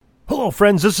Hello,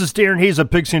 friends. This is Darren Hayes of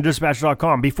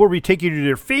PigskinDispatch.com. Before we take you to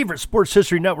your favorite Sports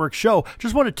History Network show,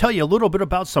 just want to tell you a little bit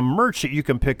about some merch that you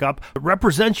can pick up that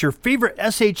represents your favorite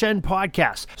SHN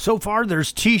podcast. So far,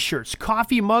 there's t-shirts,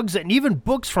 coffee mugs, and even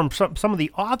books from some of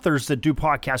the authors that do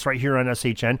podcasts right here on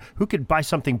SHN. Who could buy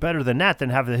something better than that,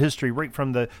 than have the history right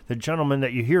from the gentleman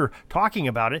that you hear talking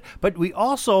about it? But we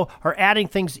also are adding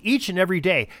things each and every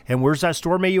day. And where's that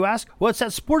store, may you ask? Well, it's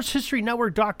at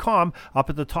SportsHistoryNetwork.com.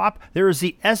 Up at the top, there is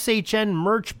the SHN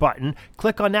merch button.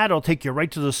 Click on that. It'll take you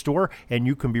right to the store, and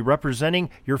you can be representing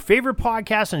your favorite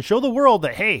podcast and show the world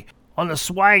that, hey, on the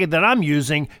swag that I'm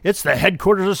using, it's the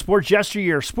headquarters of sports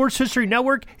yesteryear, Sports History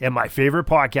Network, and my favorite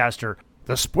podcaster,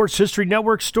 the Sports History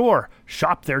Network store.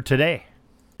 Shop there today.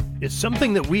 It's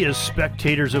something that we as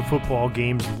spectators of football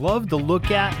games love to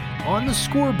look at on the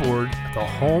scoreboard, the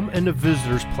home and the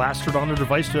visitors plastered on a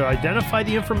device to identify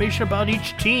the information about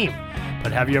each team.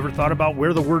 But have you ever thought about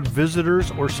where the word visitors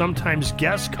or sometimes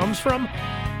guests comes from?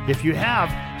 If you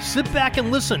have, sit back and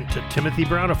listen to Timothy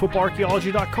Brown of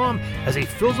FootballArchaeology.com as he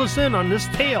fills us in on this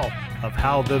tale of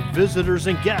how the visitors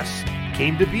and guests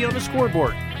came to be on the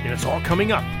scoreboard. And it's all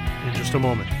coming up in just a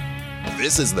moment.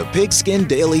 This is the Pigskin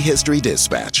Daily History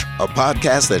Dispatch, a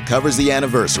podcast that covers the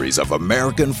anniversaries of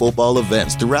American football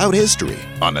events throughout history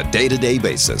on a day-to-day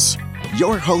basis.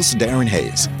 Your host, Darren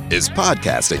Hayes, is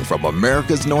podcasting from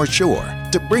America's North Shore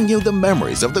to bring you the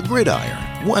memories of the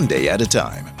gridiron, one day at a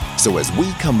time. So as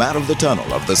we come out of the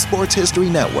tunnel of the Sports History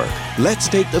Network, let's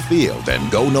take the field and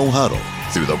go no huddle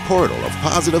through the portal of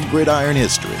positive gridiron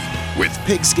history with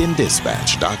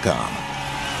PigskinDispatch.com.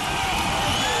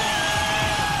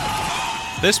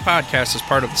 This podcast is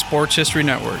part of the Sports History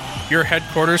Network, your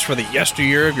headquarters for the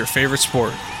yesteryear of your favorite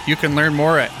sport. You can learn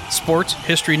more at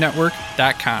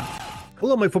sportshistorynetwork.com.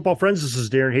 Hello, my football friends. This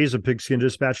is Darren Hayes of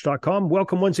PigskinDispatch.com.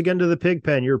 Welcome once again to the Pig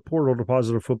Pen, your portal to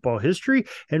positive football history,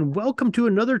 and welcome to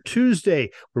another Tuesday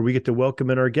where we get to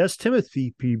welcome in our guest,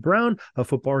 Timothy P. Brown of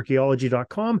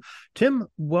FootballArchaeology.com. Tim,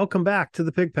 welcome back to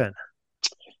the Pig Pen.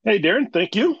 Hey, Darren.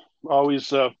 Thank you.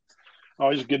 Always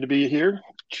good to be here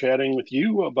chatting with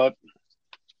you about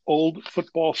old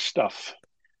football stuff.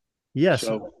 Yes,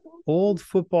 old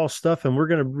football stuff, and we're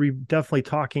going to be definitely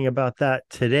talking about that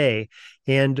today.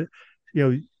 And you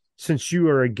know, since you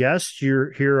are a guest,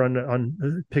 you're here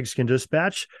on Pigskin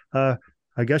Dispatch. I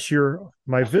guess you're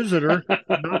my visitor,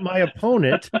 not my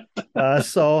opponent.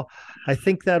 So I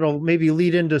think that'll maybe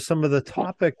lead into some of the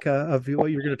topic of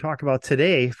what you're going to talk about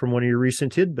today from one of your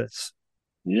recent tidbits.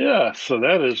 Yeah, so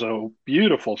that is a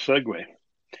beautiful segue.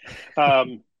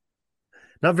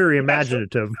 Not very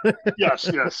imaginative.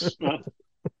 Yes.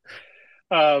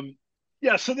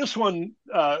 Yeah, so this one,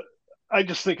 I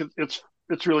just think it's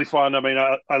really fun. I mean,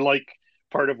 I like,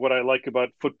 part of what I like about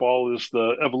football is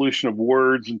the evolution of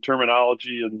words and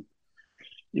terminology. And,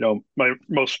 you know, my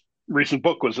most recent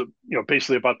book was,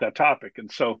 basically about that topic. And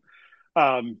so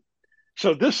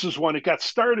this is one, it got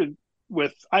started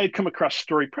with, I had come across a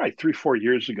story probably 3-4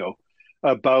 years ago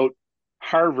about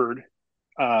Harvard.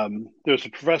 There's a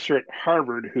professor at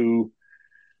Harvard who,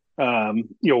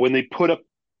 when they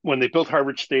built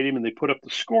Harvard Stadium and they put up the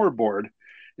scoreboard,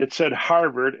 it said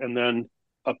Harvard and then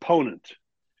opponent.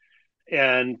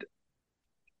 And,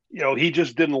 he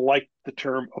just didn't like the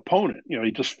term opponent.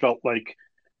 He just felt like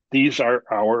these are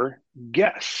our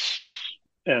guests.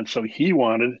 And so he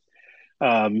wanted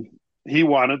them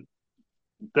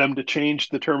to change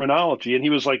the terminology. And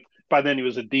he was like, by then he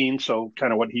was a dean. So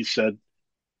kind of what he said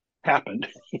happened,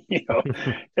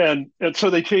 and so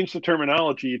they changed the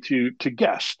terminology to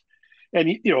guest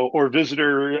and, or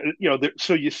visitor,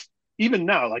 so you, even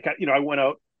now, like, I went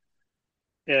out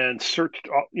and searched,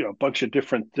 a bunch of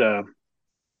different, all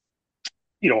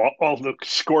the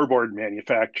scoreboard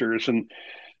manufacturers and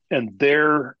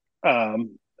they're,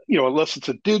 unless it's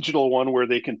a digital one where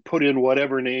they can put in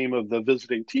whatever name of the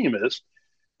visiting team is,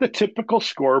 the typical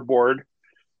scoreboard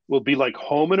will be like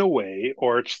home and away,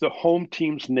 or it's the home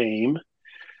team's name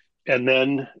and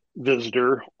then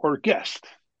visitor or guest.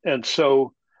 And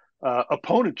so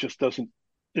opponent just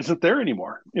isn't there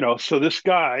anymore, so this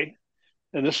guy,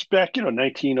 and this is back,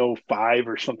 1905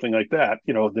 or something like that,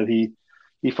 that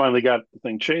he finally got the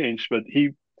thing changed, but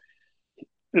it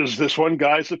was this one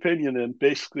guy's opinion, and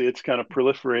basically it's kind of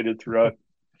proliferated throughout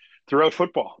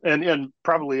football and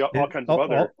probably all kinds of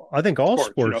other I think all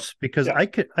sports, because yeah.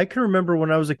 I can remember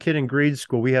when I was a kid in grade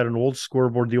school, we had an old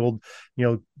scoreboard, the old,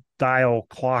 dial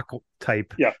clock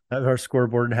type, our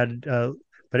scoreboard, and had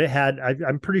but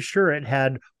I'm pretty sure it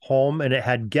had home and it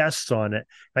had guests on it.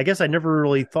 I guess I never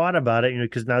really thought about it,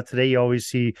 because now today you always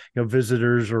see,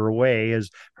 visitors or away as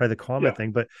probably the common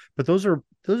thing, but those are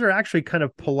actually kind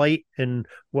of polite and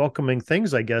welcoming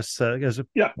things, I guess, as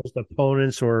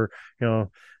opponents or,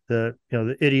 the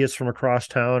idiots from across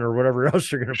town or whatever else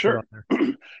you're going to put on there.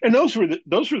 And those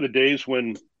were the days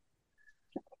when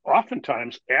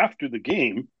oftentimes after the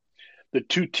game, the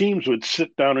two teams would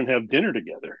sit down and have dinner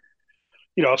together.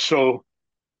 So,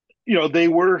 they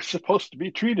were supposed to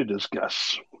be treated as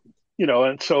guests,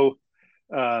 and so,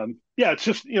 it's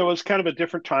just, it was kind of a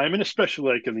different time. And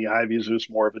especially like in the Ivies, it was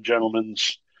more of a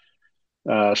gentleman's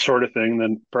sort of thing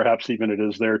than perhaps even it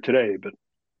is there today. But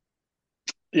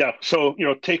yeah, so,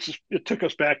 it took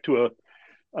us back to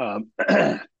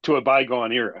to a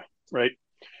bygone era, right?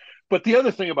 But the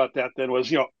other thing about that then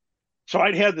was, so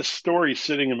I'd had this story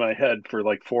sitting in my head for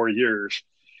like 4 years,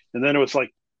 and then it was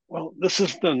like, well, this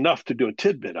isn't enough to do a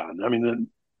tidbit on. I mean,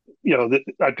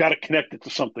 I've got to connect it to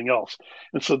something else.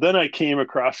 And so then I came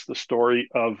across the story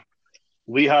of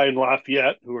Lehigh and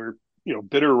Lafayette, who are,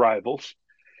 bitter rivals.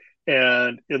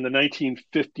 And in the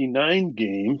 1959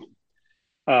 game,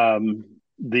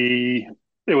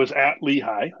 it was at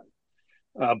Lehigh.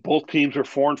 Both teams were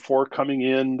 4-4 coming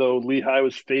in, though Lehigh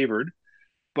was favored.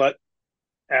 But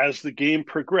as the game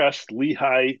progressed,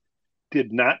 Lehigh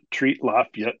did not treat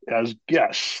Lafayette as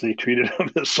guests. They treated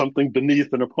them as something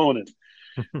beneath an opponent.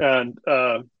 And,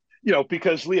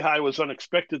 because Lehigh was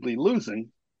unexpectedly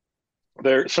losing,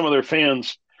 some of their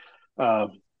fans,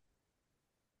 apparently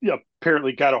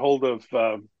got a hold of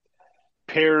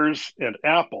pears and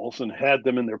apples and had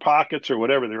them in their pockets or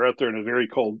whatever. They were out there in a very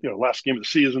cold, last game of the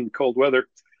season, cold weather.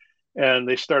 And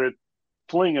they started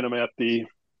flinging them at the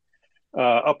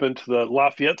up into the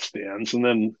Lafayette stands, and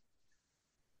then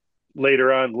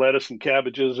later on lettuce and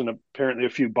cabbages and apparently a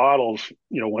few bottles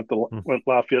went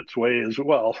Lafayette's way as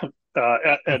well.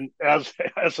 And as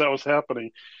that was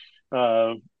happening,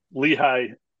 Lehigh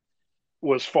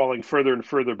was falling further and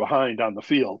further behind on the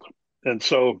field. And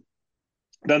so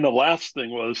then the last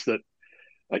thing was that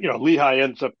Lehigh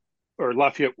ends up, or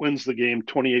Lafayette wins the game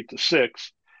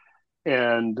 28-6,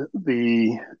 and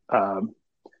they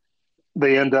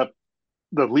end up,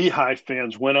 the Lehigh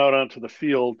fans went out onto the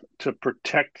field to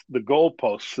protect the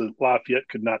goalposts so that Lafayette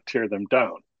could not tear them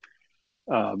down.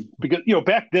 Because,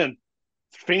 back then,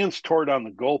 fans tore down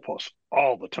the goalposts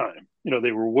all the time.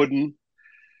 They were wooden.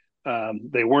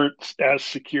 They weren't as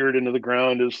secured into the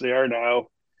ground as they are now.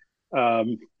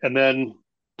 And then,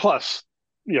 plus,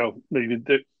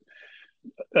 maybe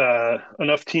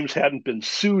enough teams hadn't been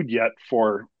sued yet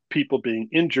for people being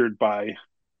injured by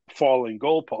falling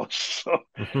goalposts.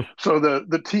 So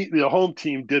the home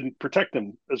team didn't protect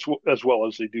them as well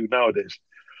as they do nowadays.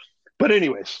 But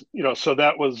anyways, so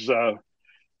that was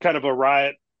kind of a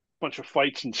riot, bunch of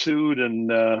fights ensued, and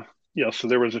so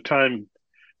there was a time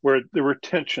where there were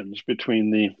tensions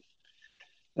between the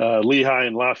Lehigh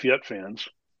and Lafayette fans.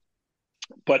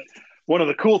 But one of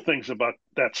the cool things about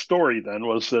that story then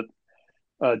was that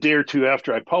a day or two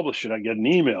after I published it, I get an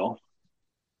email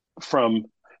from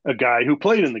a guy who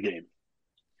played in the game.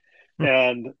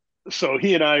 And so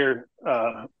he and I are,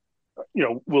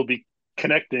 we'll be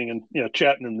connecting and,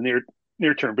 chatting in the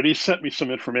near term, but he sent me some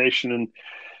information, and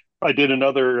I did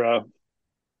another,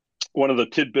 one of the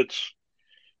tidbits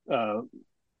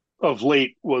of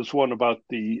late was one about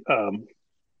the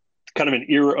kind of an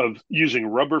era of using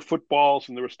rubber footballs.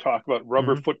 And there was talk about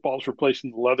rubber footballs replacing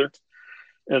the leather.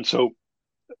 And so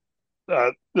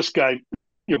this guy,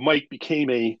 Mike,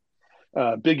 became a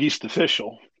Big East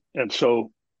official. And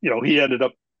so, he ended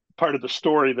up, part of the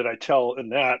story that I tell in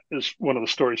that is one of the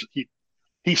stories that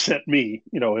he sent me,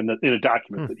 in a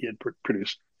document that he had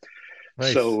produced.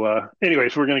 Nice. So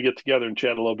anyways, we're going to get together and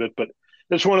chat a little bit, but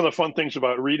it's one of the fun things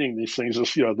about reading these things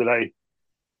is, that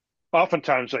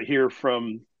oftentimes I hear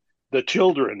from the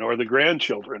children or the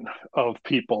grandchildren of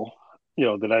people,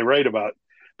 that I write about.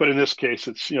 But in this case,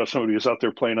 it's, somebody who's out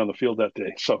there playing on the field that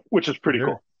day. So, which is pretty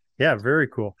cool. Yeah, very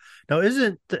cool. Now,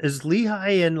 is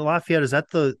Lehigh and Lafayette, is that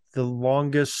the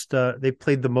longest they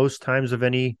played the most times of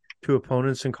any two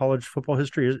opponents in college football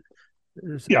history?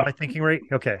 Am I thinking right?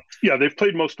 Okay. Yeah, they've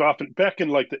played most often. Back in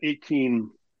like the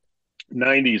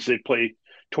 1890s, they played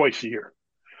twice a year.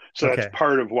 So that's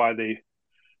part of why they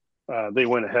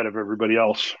went ahead of everybody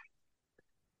else.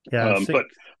 Yeah,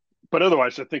 but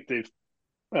otherwise, I think they've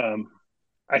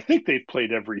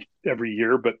played every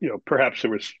year, but perhaps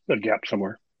there was a gap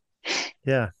somewhere.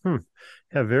 Yeah.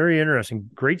 Yeah. Very interesting.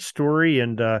 Great story.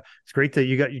 And it's great that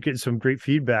you get some great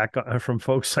feedback from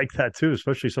folks like that too,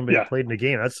 especially somebody who played in the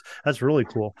game. That's really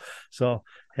cool. So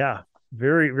yeah.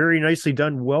 Very, very nicely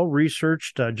done. Well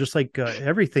researched, just like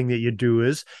everything that you do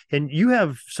is. And you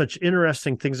have such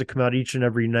interesting things that come out each and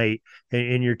every night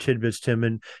in your tidbits, Tim.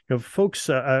 And folks,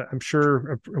 I'm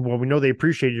sure. Well, we know they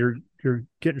appreciate you're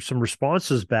getting some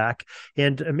responses back.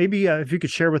 And maybe if you could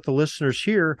share with the listeners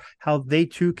here how they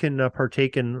too can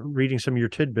partake in reading some of your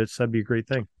tidbits, that'd be a great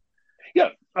thing.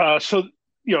 Yeah. So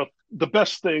the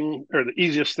best thing or the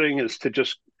easiest thing is to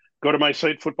just go to my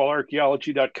site,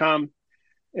 footballarchaeology.com,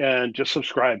 and just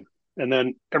subscribe. And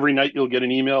then every night you'll get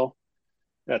an email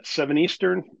at 7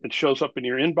 Eastern. It shows up in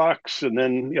your inbox. And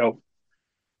then,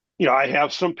 I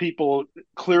have some people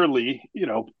clearly,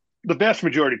 the vast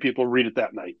majority of people read it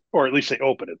that night, or at least they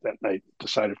open it that night,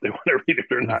 decide if they want to read it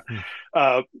or not.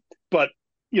 But,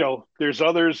 there's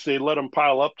others, they let them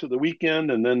pile up to the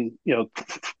weekend, and then, they'll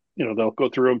go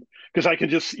through them because I can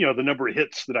just, the number of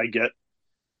hits that I get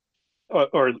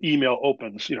or email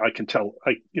opens, I can tell,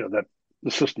 that the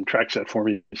system tracks that for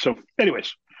me. So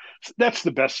anyways, that's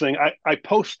the best thing. I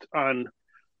post on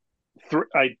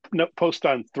post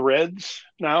on Threads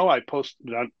now. I post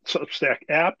on Substack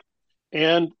app,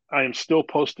 and I am still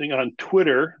posting on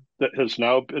Twitter that has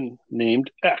now been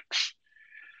named X.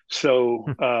 So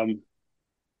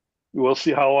we'll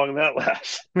see how long that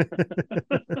lasts.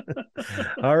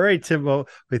 All right, Tim. Well,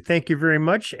 we thank you very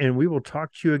much, and we will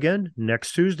talk to you again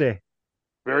next Tuesday.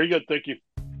 Very good. Thank you.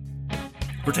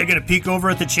 We're taking a peek over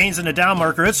at the chains and the down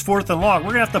marker. It's 4th and long.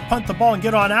 We're going to have to punt the ball and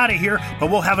get on out of here, but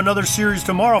we'll have another series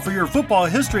tomorrow for your football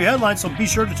history headlines, so be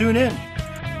sure to tune in.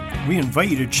 We invite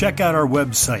you to check out our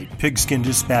website,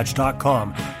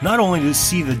 pigskindispatch.com, not only to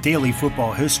see the daily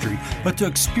football history, but to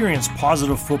experience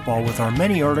positive football with our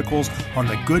many articles on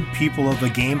the good people of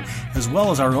the game, as well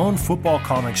as our own football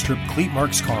comic strip, Cleat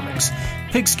Marks Comics.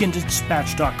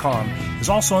 Pigskindispatch.com is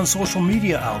also on social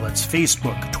media outlets,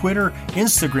 Facebook, Twitter,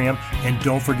 Instagram, and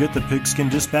don't forget the Pigskin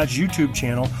Dispatch YouTube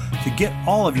channel to get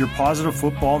all of your positive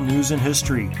football news and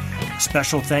history.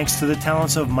 Special thanks to the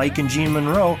talents of Mike and Gene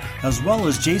Monroe, as well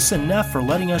as Jason Neff for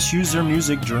letting us use their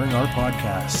music during our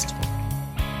podcast.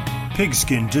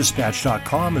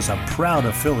 PigskinDispatch.com is a proud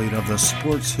affiliate of the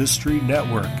Sports History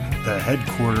Network, the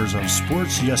headquarters of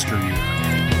sports yesteryear.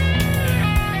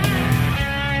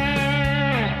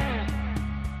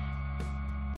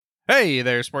 Hey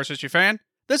there, sports history fan.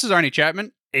 This is Arnie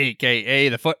Chapman, aka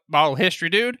the Football History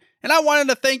Dude, and I wanted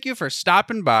to thank you for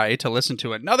stopping by to listen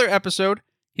to another episode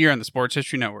here on the Sports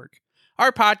History Network.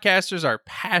 Our podcasters are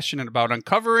passionate about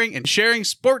uncovering and sharing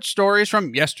sports stories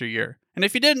from yesteryear. And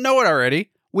if you didn't know it already,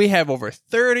 we have over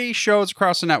 30 shows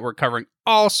across the network covering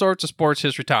all sorts of sports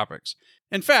history topics.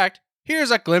 In fact,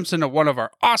 here's a glimpse into one of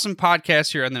our awesome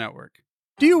podcasts here on the network.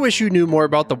 Do you wish you knew more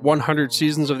about the 100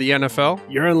 seasons of the NFL?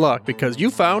 You're in luck because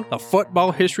you found the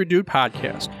Football History Dude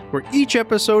podcast, where each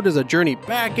episode is a journey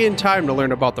back in time to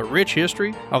learn about the rich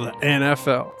history of the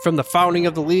NFL. From the founding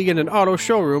of the league in an auto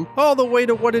showroom, all the way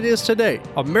to what it is today,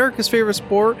 America's favorite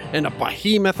sport and a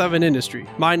behemoth of an industry.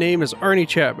 My name is Arnie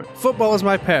Chapman. Football is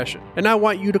my passion, and I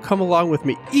want you to come along with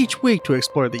me each week to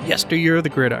explore the yesteryear of the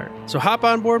gridiron. So hop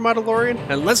on board my DeLorean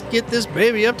and let's get this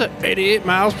baby up to 88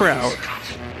 miles per hour.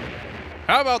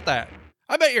 How about that?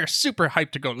 I bet you're super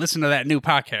hyped to go listen to that new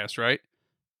podcast, right?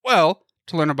 Well,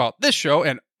 to learn about this show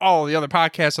and all the other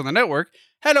podcasts on the network,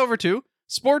 head over to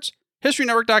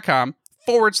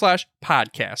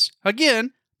sportshistorynetwork.com/podcasts.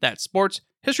 Again, that's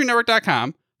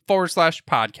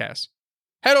sportshistorynetwork.com/podcasts.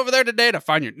 Head over there today to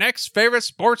find your next favorite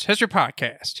sports history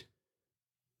podcast.